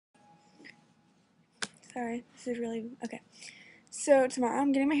Sorry, this is really okay. So tomorrow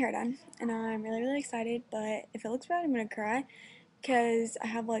I'm getting my hair done, and I'm really excited. But if it looks bad, I'm gonna cry because I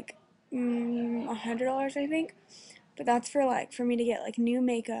have like $100 I think. But that's for for me to get like new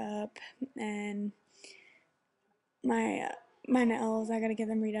makeup and my nails. I gotta get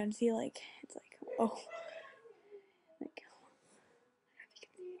them redone. See, like it's like oh, like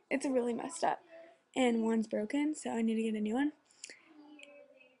it's really messed up, and one's broken, so I need to get a new one.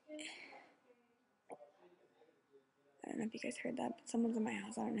 I don't know if you guys heard that, but someone's in my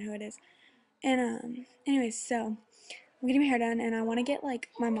house. I don't know who it is. And anyways, so I'm getting my hair done, and I want to get like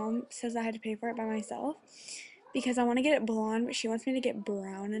my mom says I had to pay for it by myself because I want to get it blonde, but she wants me to get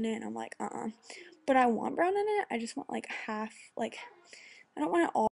brown in it, and I'm like, but I want brown in it. I just want like half, like I don't want it all.